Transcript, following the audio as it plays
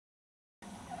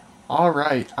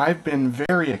Alright, I've been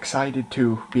very excited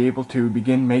to be able to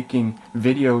begin making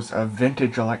videos of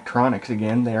vintage electronics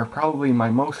again. They are probably my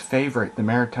most favorite The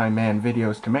Maritime Man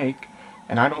videos to make,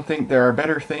 and I don't think there are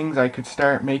better things I could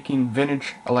start making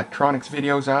vintage electronics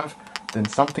videos of than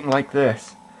something like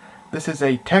this. This is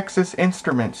a Texas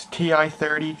Instruments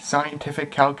TI-30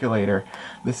 scientific calculator.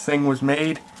 This thing was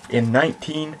made in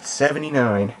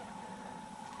 1979.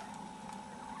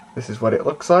 This is what it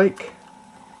looks like.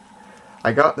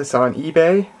 I got this on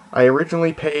eBay. I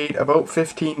originally paid about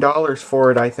 $15 for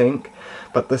it, I think,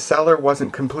 but the seller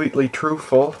wasn't completely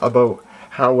truthful about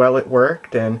how well it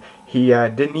worked, and he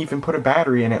didn't even put a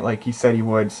battery in it like he said he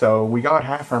would, so we got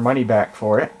half our money back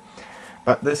for it.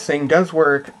 But this thing does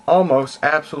work almost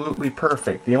absolutely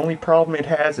perfect. The only problem it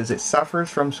has is it suffers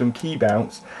from some key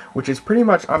bounce, which is pretty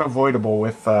much unavoidable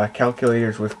with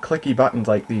calculators with clicky buttons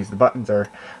like these. The buttons are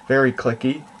very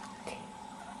clicky.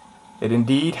 It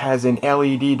indeed has an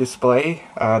LED display,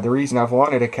 the reason I've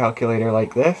wanted a calculator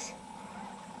like this.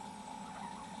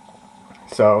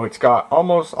 So it's got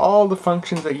almost all the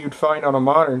functions that you'd find on a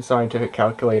modern scientific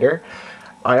calculator.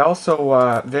 I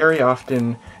also very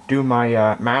often do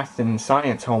my math and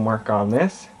science homework on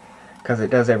this, because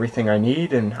it does everything I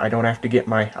need and I don't have to get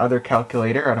my other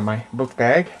calculator out of my book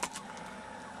bag.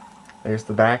 There's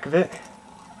the back of it.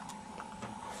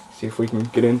 See if we can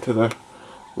get into the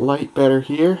light better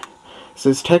here. It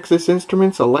says Texas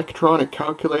Instruments Electronic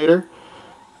Calculator.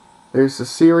 There's the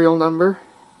serial number,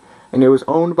 and it was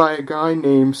owned by a guy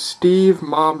named Steve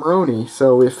Momroni.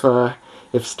 So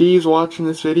if Steve's watching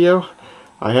this video,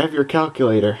 I have your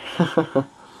calculator.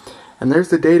 And there's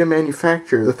the date of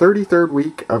manufacture, the 33rd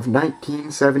week of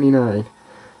 1979,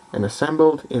 and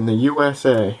assembled in the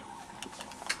USA.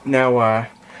 Now,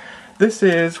 this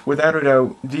is, without a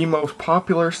doubt, the most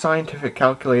popular scientific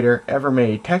calculator ever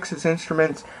made. Texas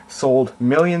Instruments sold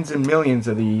millions and millions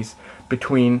of these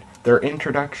between their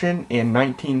introduction in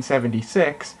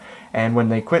 1976 and when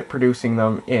they quit producing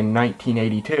them in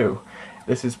 1982.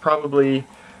 This is probably,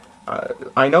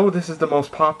 I know this is the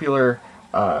most popular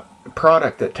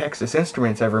product that Texas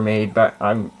Instruments ever made, but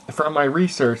from my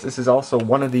research, this is also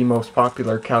one of the most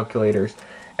popular calculators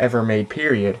ever made,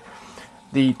 period.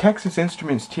 The Texas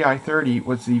Instruments TI-30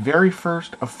 was the very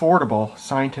first affordable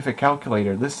scientific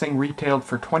calculator. This thing retailed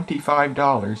for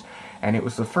 $25, and it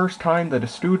was the first time that a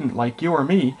student like you or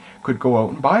me could go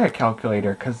out and buy a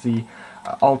calculator, because the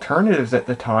alternatives at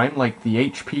the time, like the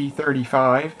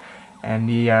HP-35 and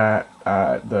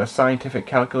the scientific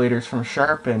calculators from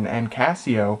Sharp and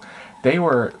Casio, they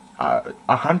were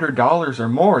 $100 or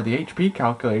more. The HP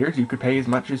calculators, you could pay as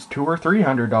much as $200 or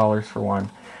 $300 for one.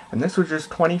 And this was just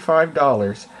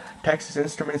 $25. Texas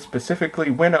Instruments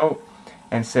specifically went out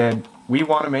and said, we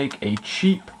want to make a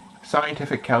cheap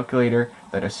scientific calculator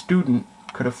that a student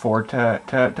could afford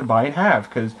to buy and have.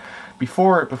 Because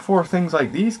before things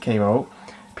like these came out,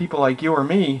 people like you or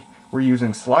me were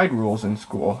using slide rules in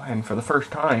school. And for the first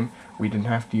time, we didn't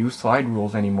have to use slide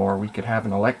rules anymore. We could have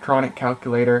an electronic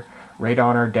calculator right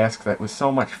on our desk that was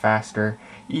so much faster,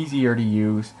 easier to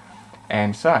use,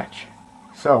 and such.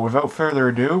 So, without further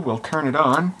ado, we'll turn it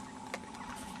on.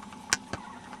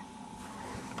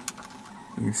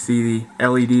 You can see the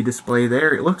LED display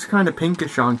there. It looks kind of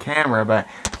pinkish on camera, but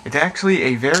it's actually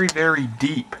a very, very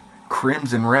deep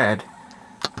crimson red.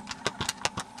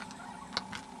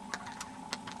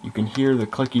 You can hear the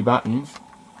clicky buttons.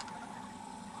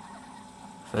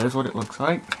 So there's what it looks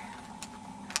like.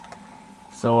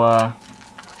 So,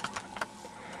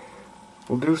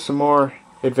 we'll do a more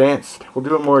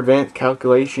advanced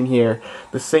calculation here.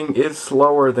 This thing is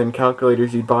slower than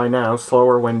calculators you'd buy now,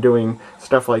 slower when doing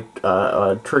stuff like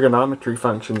trigonometry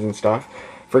functions and stuff.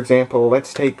 For example,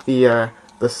 let's take the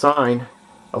sine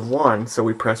of 1, so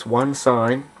we press 1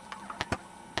 sine.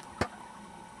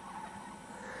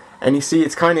 And you see,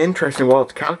 it's kind of interesting, while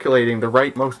it's calculating, the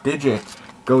rightmost digit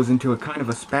goes into a kind of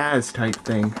a spaz type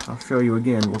thing. I'll show you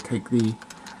again. We'll take the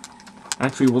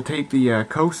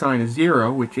cosine of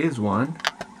 0, which is 1,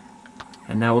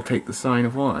 and now we'll take the sine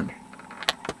of 1.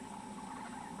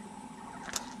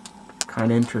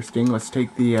 Kind of interesting. Let's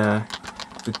take the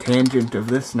tangent of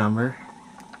this number.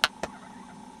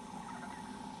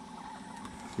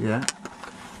 See that?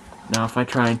 Now if I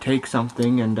try and take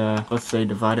something and let's say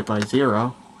divide it by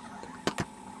 0,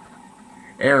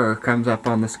 error comes up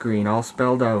on the screen, all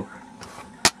spelled out.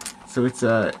 So it's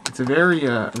a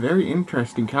very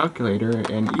interesting calculator,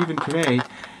 and even today,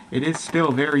 it is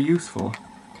still very useful.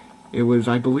 It was,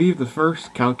 I believe, the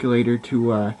first calculator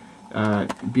to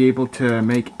be able to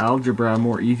make algebra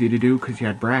more easy to do because you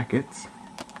had brackets,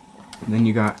 and then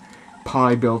you got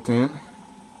pi built in.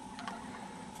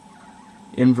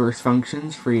 inverse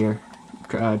functions for your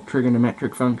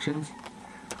trigonometric functions.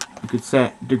 You could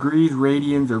set degrees,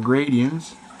 radians, or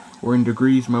gradians. We're in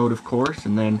degrees mode, of course,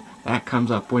 and then that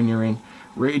comes up when you're in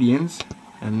radians,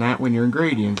 and that when you're in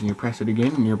gradians, and you press it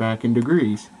again and you're back in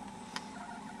degrees.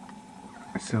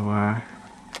 So,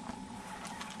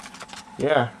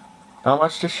 yeah, not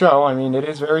much to show. I mean, it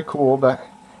is very cool, but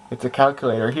it's a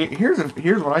calculator. Here's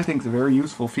what I think is a very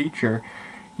useful feature.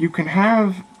 You can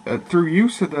have, through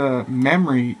use of the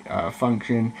memory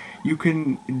function, you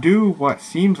can do what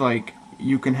seems like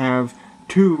you can have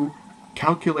two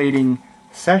calculating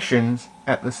sessions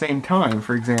at the same time.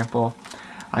 For example,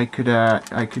 I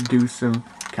could do some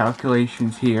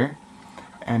calculations here,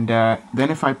 and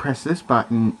then if I press this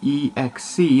button,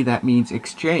 EXC, that means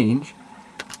exchange,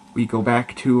 we go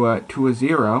back to a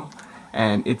 0,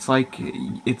 and it's like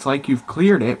you've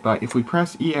cleared it. But if we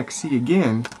press EXC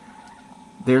again,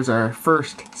 there's our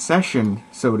first session,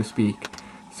 so to speak.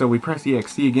 So we press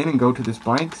EXC again and go to this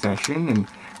blank session, and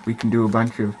we can do a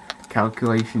bunch of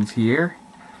calculations here.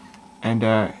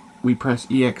 And we press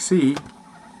EXC,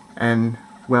 and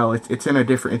well, it's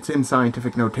in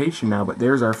scientific notation now, but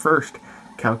there's our first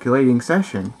calculating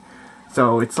session.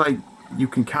 So it's like you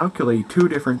can calculate two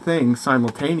different things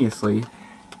simultaneously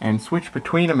and switch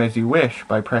between them as you wish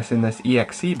by pressing this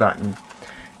EXC button.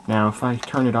 Now if I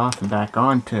turn it off and back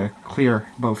on to clear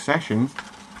both sessions,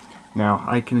 now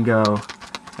I can go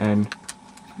and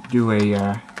do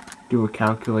a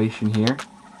calculation here.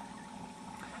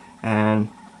 And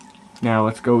now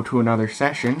let's go to another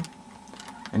session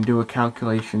and do a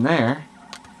calculation there.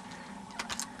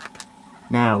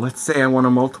 Now let's say I want to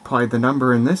multiply the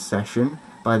number in this session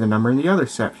by the number in the other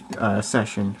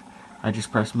session. I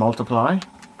just press multiply,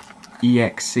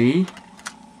 EXC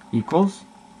equals,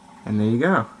 and there you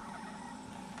go.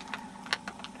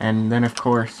 And then of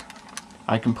course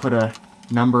I can put a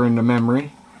number into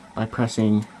memory by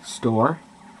pressing store,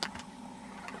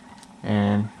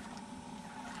 and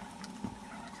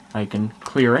I can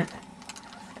clear it,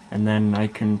 and then I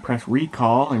can press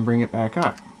recall and bring it back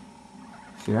up.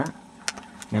 See that?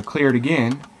 Now clear it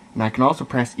again, and I can also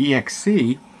press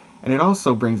EXC, and it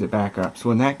also brings it back up.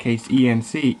 So in that case,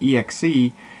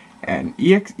 EXC, and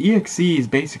EXC is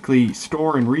basically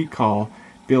store and recall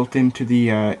built into the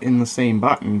in the same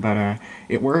button, but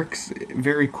it works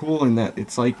very cool in that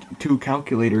it's like two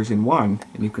calculators in one,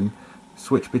 and you can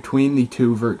switch between the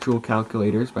two virtual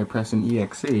calculators by pressing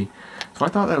EXC. So I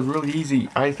thought that was really easy.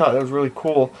 I thought that was really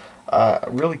cool.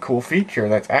 Really cool feature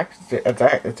it's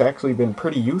actually been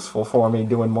pretty useful for me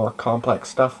doing more complex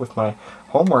stuff with my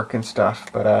homework and stuff.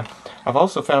 But I've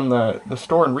also found the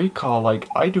store and recall, like,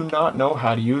 I do not know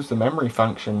how to use the memory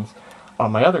functions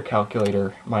on my other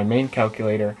calculator, my main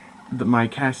calculator, my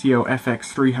Casio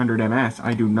FX300MS.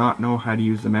 I do not know how to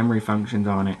use the memory functions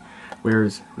on it,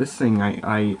 whereas this thing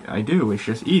I do. It's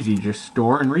just easy, just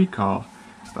store and recall.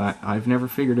 But I've never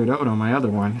figured it out on my other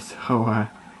one, so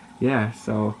yeah,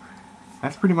 so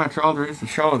that's pretty much all there is to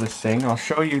show of this thing. I'll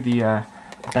show you the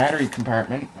battery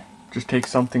compartment. Just take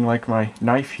something like my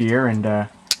knife here and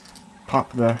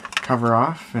pop the cover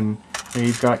off, and there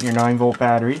you've got your 9-volt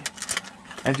battery.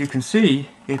 As you can see,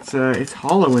 it's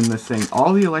hollow in this thing.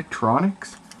 All the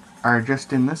electronics are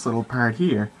just in this little part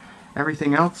here.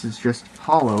 Everything else is just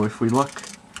hollow. If we look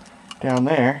down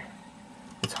there,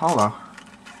 it's hollow.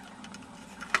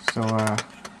 So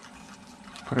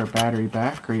put our battery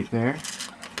back right there.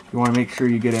 You want to make sure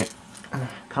you get it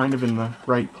kind of in the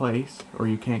right place, or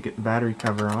you can't get the battery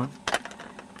cover on.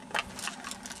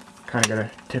 Kind of got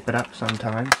to tip it up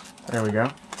sometimes. There we go.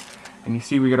 And you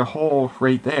see we got a hole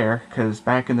right there, because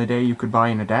back in the day you could buy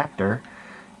an adapter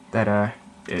that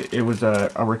it was a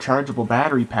rechargeable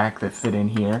battery pack that fit in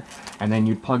here, and then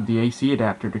you'd plug the AC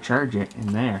adapter to charge it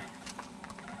in there.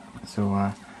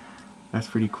 So that's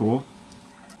pretty cool.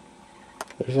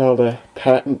 There's all the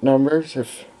patent numbers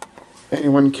if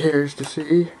anyone cares to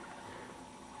see.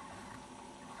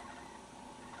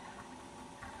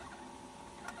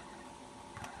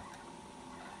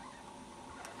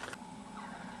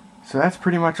 So that's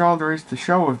pretty much all there is to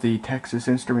show of the Texas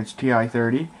Instruments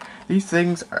TI-30. These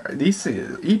things,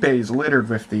 eBay is littered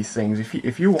with these things.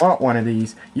 If you want one of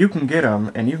these, you can get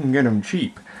them, and you can get them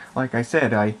cheap. Like I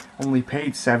said, I only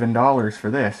paid $7 for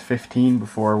this, $15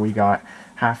 before we got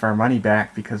half our money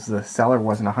back because the seller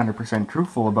wasn't 100%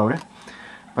 truthful about it.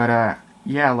 But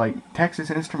yeah, like, Texas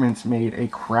Instruments made a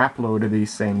crap load of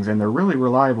these things, and they're really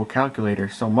reliable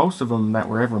calculators, so most of them that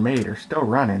were ever made are still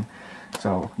running.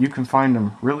 So you can find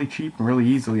them really cheap and really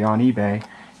easily on eBay,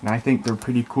 and I think they're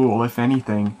pretty cool, if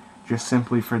anything, just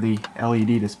simply for the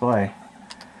LED display.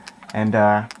 And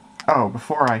oh,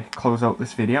 before I close out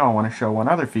this video, I want to show one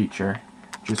other feature.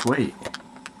 Just wait.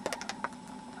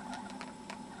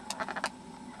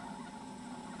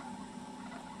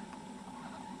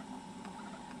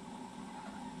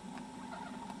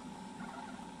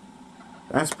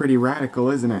 That's pretty radical,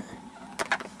 isn't it?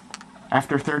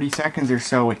 After 30 seconds or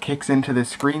so, it kicks into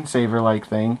this screensaver-like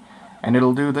thing, and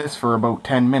it'll do this for about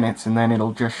 10 minutes, and then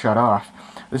it'll just shut off.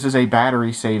 This is a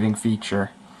battery-saving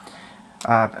feature.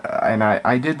 And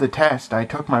I did the test. I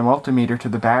took my multimeter to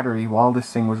the battery while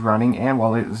this thing was running, and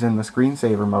while it was in the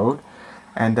screensaver mode.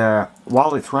 And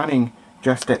while it's running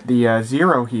just at the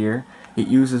 0 here, it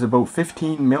uses about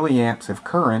 15 milliamps of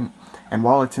current, and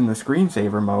while it's in the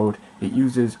screensaver mode, it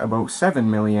uses about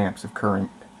 7 milliamps of current.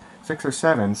 6 or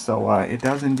 7, so it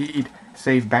does indeed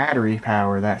save battery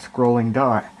power, that scrolling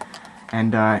dot.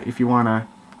 And if you wanna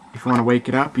wake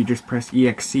it up, you just press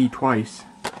EXC twice,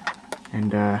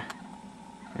 and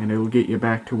it'll get you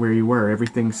back to where you were.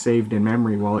 Everything's saved in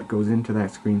memory while it goes into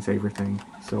that screensaver thing.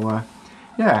 So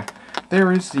yeah,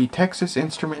 there is the Texas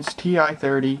Instruments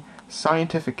TI-30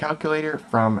 scientific calculator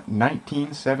from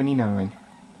 1979.